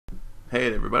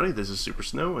Hey everybody, this is Super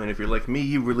Snow, and if you're like me,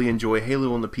 you really enjoy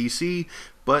Halo on the PC,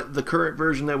 but the current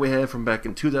version that we have from back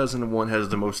in 2001 has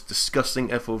the most disgusting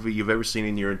FOV you've ever seen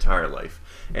in your entire life.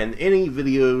 And any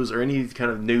videos or any kind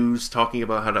of news talking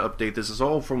about how to update this is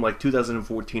all from like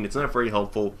 2014. It's not very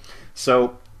helpful.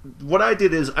 So what I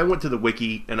did is I went to the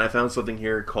wiki and I found something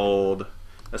here called...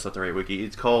 That's not the right wiki.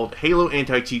 It's called Halo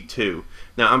Anti-Cheat 2.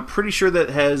 Now, I'm pretty sure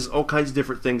that has all kinds of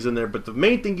different things in there, but the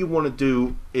main thing you want to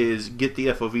do is get the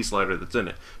FOV slider that's in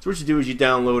it. So what you do is you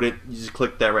download it, you just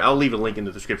click that right. I'll leave a link in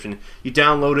the description. You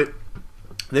download it,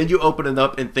 then you open it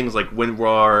up in things like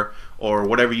WinRAR or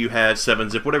whatever you have,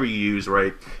 7-zip, whatever you use,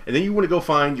 right? And then you want to go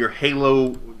find your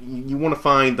Halo, you want to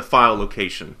find the file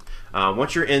location.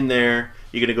 Once you're in there,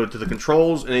 you're going to go to the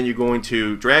controls, and then you're going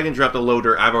to drag and drop the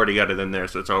loader. I've already got it in there,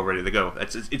 so it's all ready to go.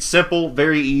 It's simple,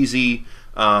 very easy.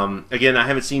 Again, I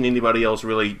haven't seen anybody else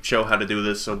really show how to do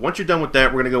this. So once you're done with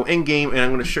that, we're going to go in-game, and I'm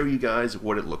going to show you guys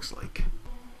what it looks like.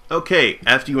 Okay,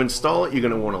 after you install it, you're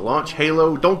going to want to launch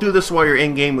Halo. Don't do this while you're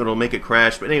in-game. It'll make it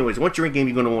crash. But anyways, once you're in-game,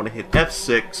 you're going to want to hit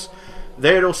F6.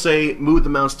 There it'll say, move the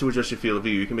mouse to adjust your field of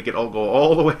view. You can make it all go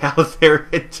all the way out there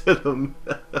into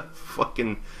the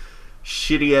fucking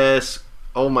shitty-ass,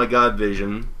 oh my god,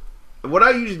 vision. What I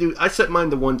usually do, I set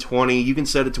mine to 120. You can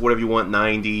set it to whatever you want,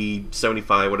 90,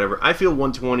 75, whatever. I feel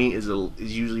 120 is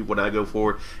usually what I go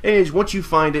for. Anyways, once you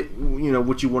find it, you know,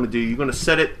 what you want to do, you're going to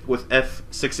set it with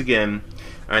F6 again.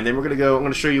 And then we're going to go, I'm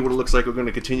going to show you what it looks like. We're going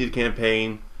to continue the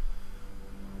campaign.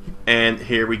 And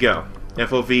here we go.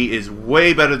 FOV is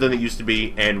way better than it used to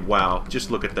be. And wow,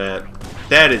 just look at that.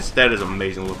 That is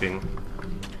amazing looking.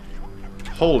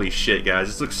 Holy shit, guys.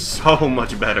 This looks so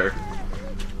much better.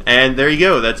 And there you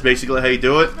go. That's basically how you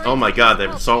do it. Oh my god, that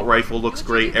assault rifle looks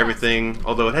great. Everything.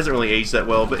 Although it hasn't really aged that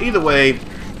well. But either way,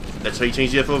 that's how you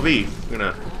change the FOV. We're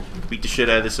going to beat the shit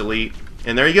out of this elite.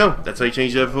 And there you go. That's how you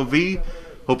change the FOV.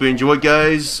 Hope you enjoyed,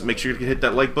 guys. Make sure you hit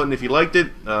that like button if you liked it.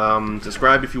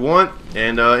 Subscribe if you want.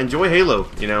 And enjoy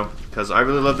Halo, you know. Because I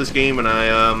really love this game. And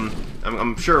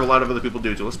I'm sure a lot of other people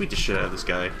do too. Let's beat the shit out of this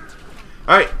guy.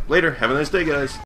 Alright, later. Have a nice day, guys.